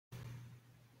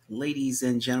Ladies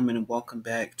and gentlemen, and welcome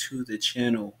back to the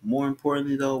channel. More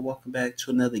importantly though, welcome back to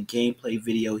another gameplay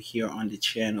video here on the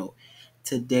channel.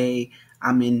 Today,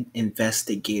 I'm in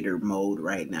investigator mode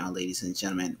right now, ladies and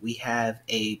gentlemen. We have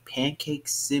a Pancake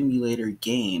Simulator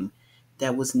game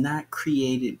that was not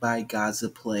created by Gaza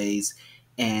Plays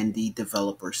and the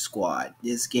developer squad.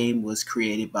 This game was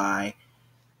created by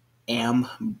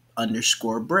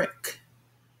am_brick.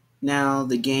 Now,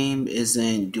 the game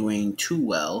isn't doing too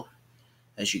well.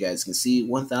 As you guys can see,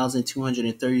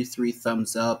 1,233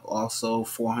 thumbs up, also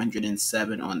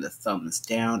 407 on the thumbs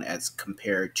down as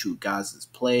compared to Gaza's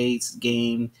Plays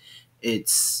game.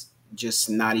 It's just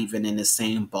not even in the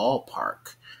same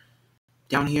ballpark.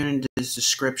 Down here in this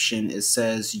description, it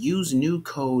says use new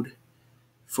code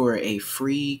for a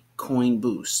free coin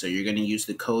boost. So you're going to use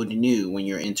the code new when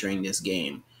you're entering this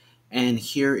game. And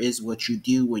here is what you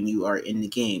do when you are in the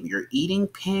game. You're eating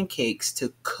pancakes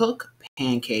to cook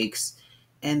pancakes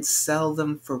and sell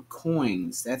them for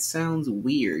coins. That sounds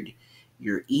weird.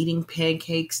 You're eating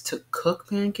pancakes to cook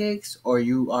pancakes, or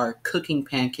you are cooking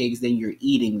pancakes, then you're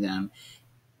eating them.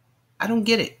 I don't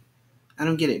get it.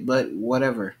 But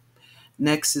whatever.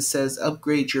 Next, it says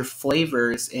upgrade your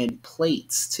flavors and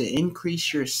plates to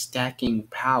increase your stacking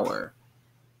power.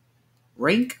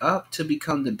 Rank up to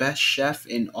become the best chef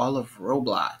in all of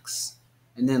Roblox.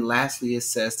 And then lastly, it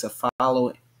says to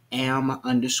follow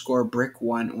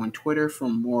am_brick1 on Twitter for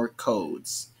more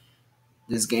codes.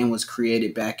 This game was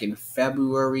created back in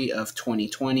February of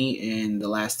 2020, and the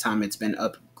last time it's been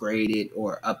upgraded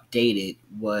or updated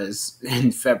was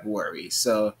in February.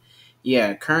 So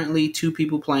yeah, currently 2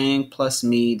 people playing plus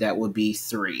me, that would be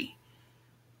 3.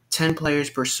 10 players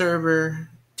per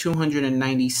server,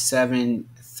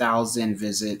 297,000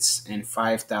 visits, and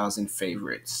 5,000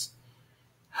 favorites.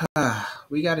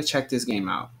 We gotta check this game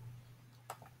out.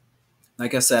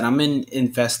 Like I said, I'm in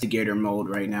investigator mode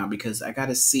right now because I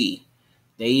gotta see.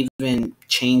 They even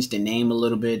changed the name a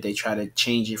little bit. They try to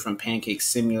change it from Pancake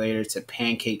Simulator to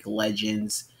Pancake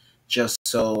Legends just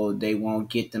so they won't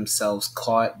get themselves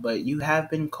caught. But you have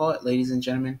been caught, ladies and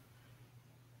gentlemen.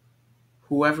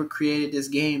 Whoever created this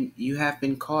game, you have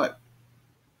been caught.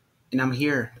 And I'm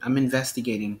here. I'm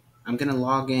investigating. I'm going to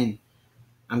log in.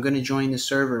 I'm going to join the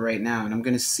server right now, and I'm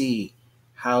going to see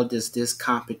how does this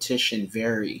competition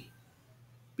vary.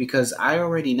 Because I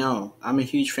already know. I'm a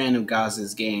huge fan of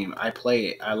Gaza's game. I play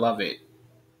it. I love it.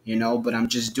 But I'm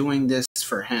just doing this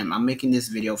for him. I'm making this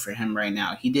video for him right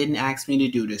now. He didn't ask me to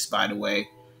do this, by the way.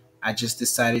 I just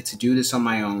decided to do this on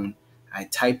my own. I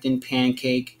typed in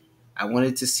Pancake. I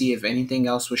wanted to see if anything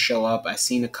else would show up. I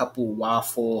seen a couple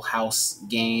Waffle House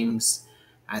games.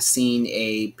 I seen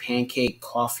a Pancake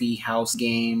Coffee House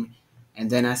game.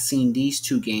 And then I seen these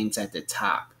 2 games at the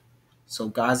top. So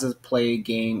Gaza's Play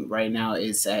game right now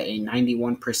is at a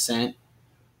 91%.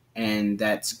 And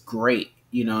that's great.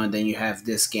 And then you have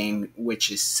this game, which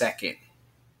is second.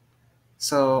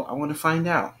 So I want to find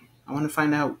out. I want to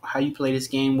find out how you play this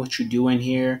game, what you do in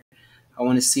here. I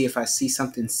want to see if I see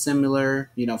something similar,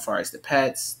 as far as the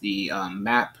pets, the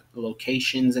map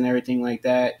locations and everything like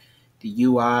that, the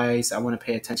UIs. I want to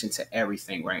pay attention to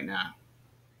everything right now.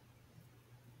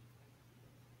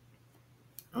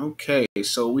 Okay,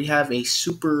 so we have a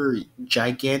super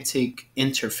gigantic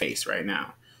interface right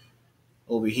now.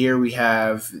 Over here we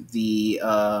have the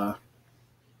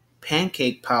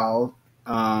Pancake Pal,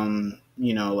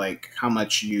 like how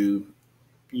much your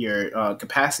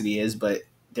capacity is, but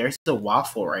there's the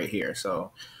waffle right here,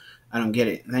 so I don't get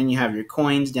it. And then you have your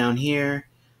coins down here.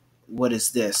 What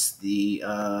is this?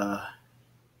 Oh,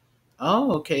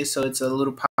 okay, so it's a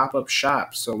little pop-up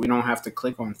shop, so we don't have to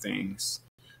click on things.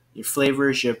 Your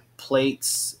flavors, your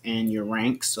plates, and your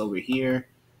ranks over here.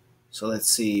 So let's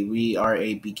see, we are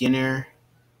a beginner,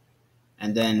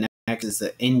 and then next is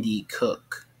the indie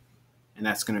cook, and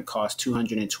that's going to cost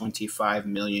 225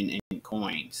 million in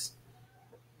coins.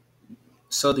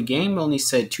 So the game only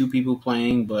said 2 people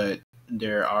playing, but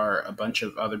there are a bunch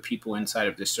of other people inside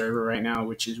of the server right now,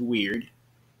 which is weird.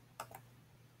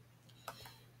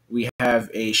 We have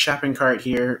a shopping cart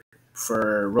here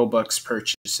for Robux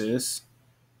purchases.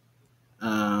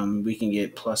 We can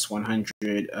get plus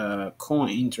 100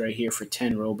 coins right here for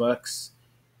 10 Robux.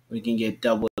 We can get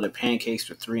double the pancakes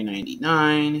for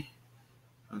 $3.99.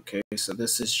 Okay, so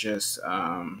this is just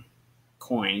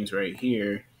coins right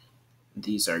here.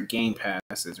 These are game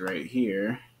passes right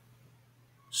here.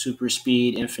 Super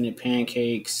speed, infinite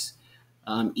pancakes,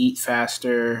 eat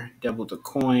faster, double the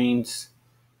coins.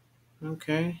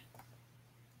 Okay.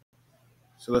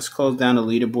 So let's close down the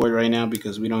leaderboard right now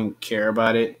because we don't care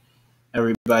about it.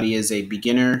 Everybody is a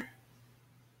beginner.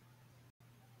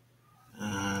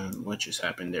 What just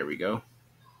happened? There we go.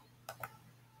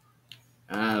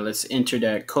 Let's enter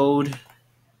that code.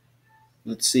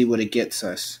 Let's see what it gets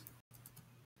us.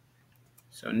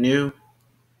 So new,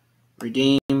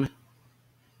 redeem,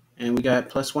 and we got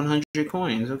plus 100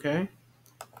 coins. Okay.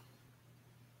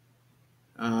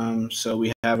 So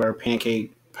we have our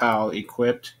pancake pal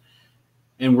equipped,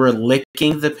 and we're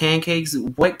licking the pancakes.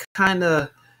 What kind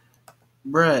of,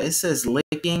 bruh? It says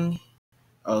licking.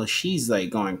 Oh, she's like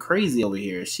going crazy over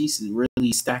here. She's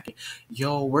really stacking.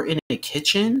 Yo, we're in a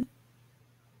kitchen.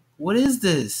 What is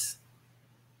this?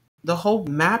 The whole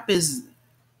map is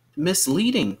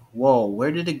misleading. Whoa,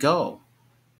 where did it go?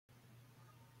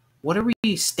 What are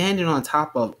we standing on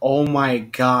top of? Oh my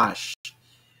gosh.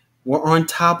 We're on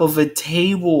top of a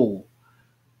table.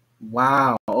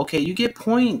 Wow. Okay, you get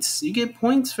points. You get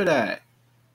points for that.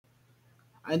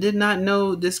 I did not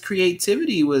know this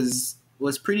creativity was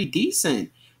pretty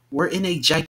decent. We're in a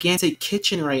gigantic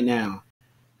kitchen right now.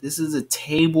 This is a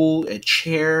table, a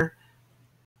chair.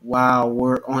 Wow,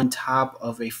 we're on top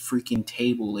of a freaking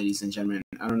table, ladies and gentlemen.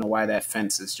 I don't know why that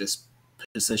fence is just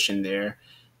positioned there.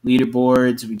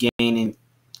 Leaderboards, we're gaining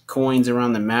coins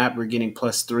around the map. We're getting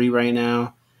 +3 right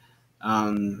now.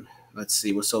 Let's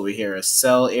see what's over here. A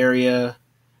sell area,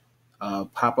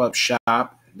 pop-up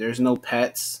shop. There's no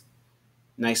pets.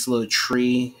 Nice little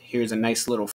tree. Here's a nice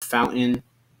little fountain.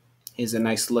 Here's a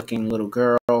nice looking little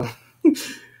girl.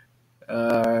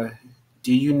 uh,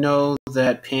 do you know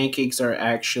that pancakes are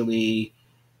actually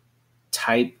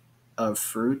type of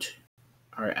fruit?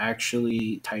 Are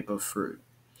actually type of fruit.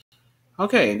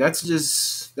 Okay, that's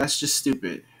just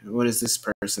stupid. What does this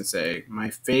person say? My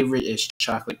favorite is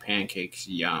chocolate pancakes.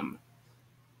 Yum.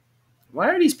 Why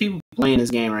are these people playing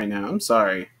this game right now? I'm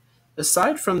sorry.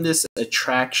 Aside from this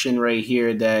attraction right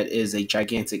here that is a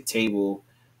gigantic table,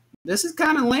 this is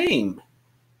kind of lame.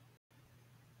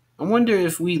 I wonder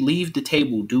if we leave the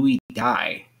table, do we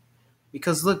die?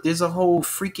 Because look, there's a whole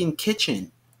freaking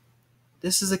kitchen.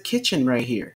 This is a kitchen right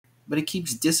here, but it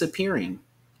keeps disappearing.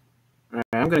 All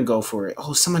right, I'm gonna go for it.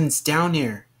 Oh, someone's down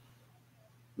there.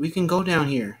 We can go down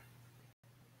here.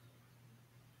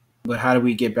 But how do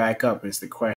we get back up is the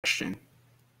question.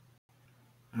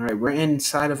 All right, we're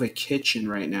inside of a kitchen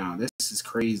right now. This is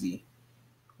crazy.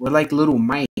 We're like little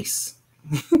mice.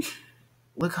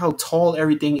 Look how tall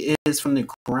everything is from the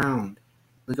ground.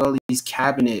 Look at all these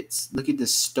cabinets. Look at the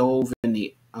stove and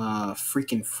the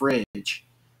freaking fridge.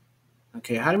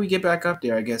 Okay, how do we get back up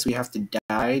there? I guess we have to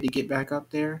die to get back up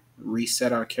there.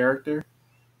 Reset our character.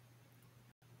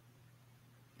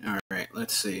 All right,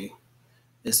 let's see.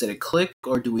 Is it a click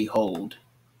or do we hold?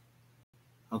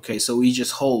 Okay, so we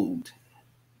just hold.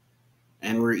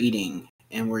 And we're eating.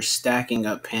 And we're stacking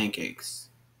up pancakes.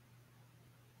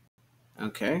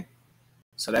 Okay.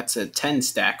 So that's a 10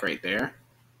 stack right there.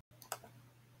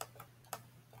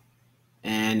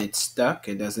 And it's stuck.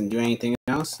 It doesn't do anything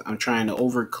else. I'm trying to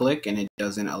over click and it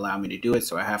doesn't allow me to do it.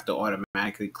 So I have to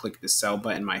automatically click the sell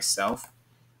button myself.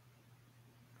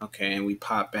 Okay, and we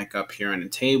pop back up here on the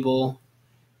table.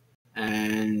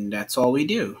 And that's all we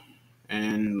do.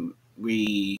 And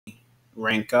we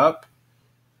rank up.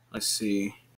 Let's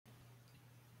see.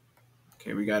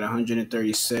 Okay, we got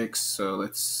 136. So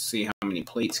let's see how many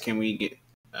plates can we get.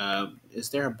 Is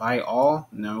there a buy all?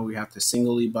 No, we have to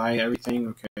singly buy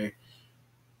everything. Okay.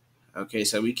 Okay,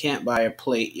 so we can't buy a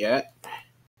plate yet.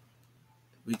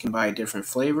 We can buy different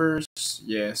flavors.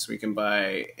 Yes, we can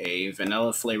buy a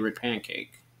vanilla flavored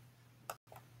pancake.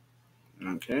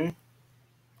 Okay.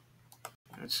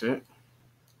 That's it.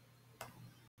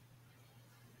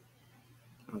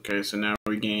 Okay, so now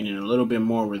we're gaining a little bit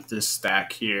more with this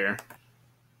stack here.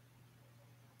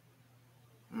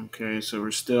 Okay, so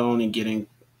we're still only getting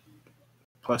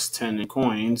 +10 in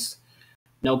coins.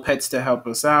 No pets to help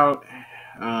us out.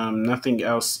 Nothing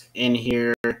else in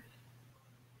here.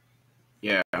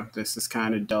 Yeah, this is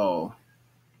kind of dull.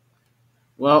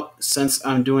 Well, since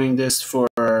I'm doing this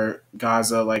for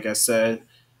Gaza, like I said,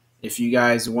 if you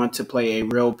guys want to play a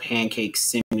real pancake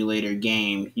simulator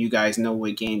game, you guys know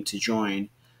what game to join.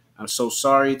 I'm so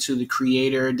sorry to the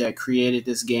creator that created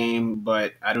this game,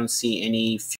 but I don't see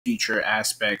any future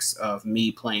aspects of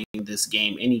me playing this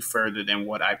game any further than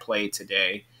what I played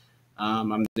today.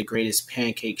 I'm the greatest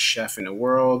pancake chef in the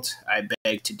world. I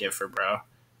beg to differ, bro.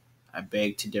 I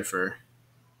beg to differ.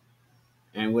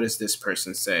 And what does this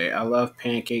person say? I love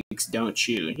pancakes, don't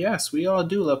you? Yes, we all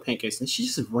do love pancakes. And she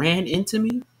just ran into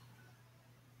me?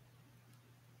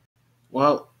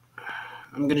 Well,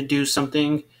 I'm going to do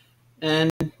something, and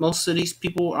most of these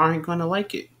people aren't going to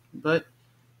like it. But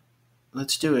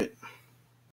let's do it.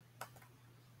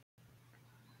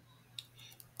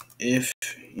 If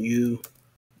you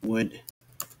would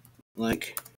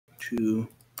like to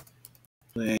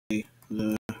play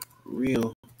the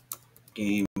real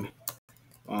game.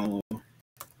 Follow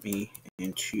me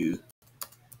into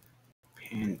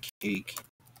Pancake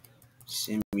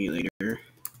Simulator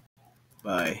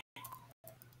by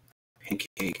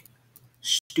Pancake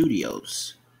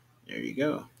Studios. There you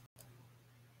go.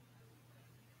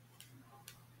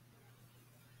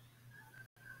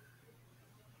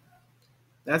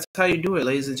 That's how you do it,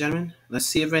 ladies and gentlemen. Let's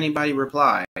see if anybody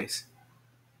replies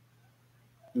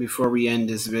before we end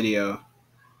this video.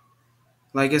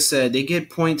 Like I said, they get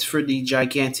points for the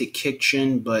gigantic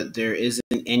kitchen, but there isn't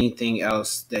anything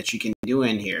else that you can do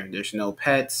in here. There's no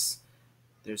pets.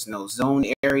 There's no zone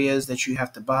areas that you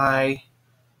have to buy.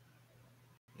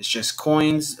 It's just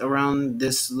coins around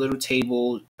this little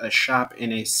table, a shop,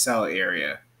 and a sell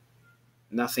area.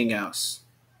 Nothing else.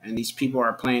 And these people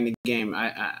are playing the game.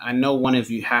 I know one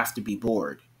of you have to be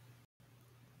bored.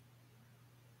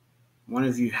 One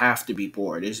of you have to be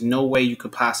bored. There's no way you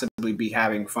could possibly be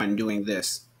having fun doing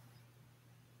this.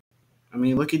 I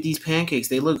mean, look at these pancakes.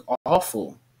 They look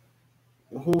awful.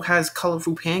 Who has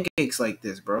colorful pancakes like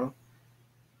this, bro?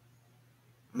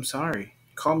 I'm sorry.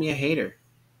 Call me a hater.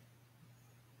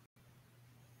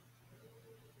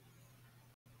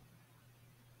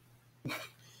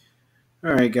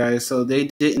 All right, guys. So they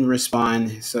didn't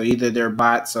respond. So either they're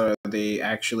bots or they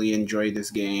actually enjoyed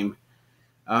this game.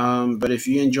 But if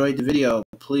you enjoyed the video,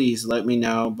 please let me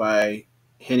know by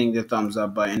hitting the thumbs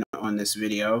up button on this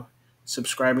video,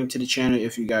 subscribing to the channel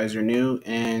if you guys are new,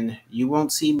 and you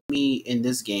won't see me in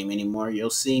this game anymore. You'll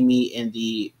see me in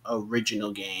the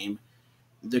original game,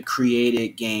 the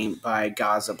created game by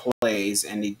Gaza Plays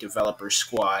and the developer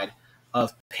squad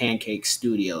of Pancake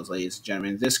Studios, ladies and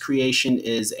gentlemen. This creation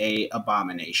is a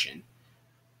abomination.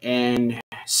 And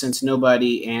since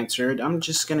nobody answered, I'm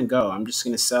just gonna go. I'm just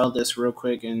gonna sell this real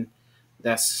quick, and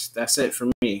that's it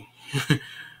for me.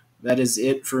 That is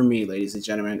it for me, ladies and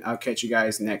gentlemen. I'll catch you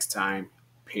guys next time.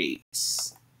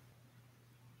 Peace.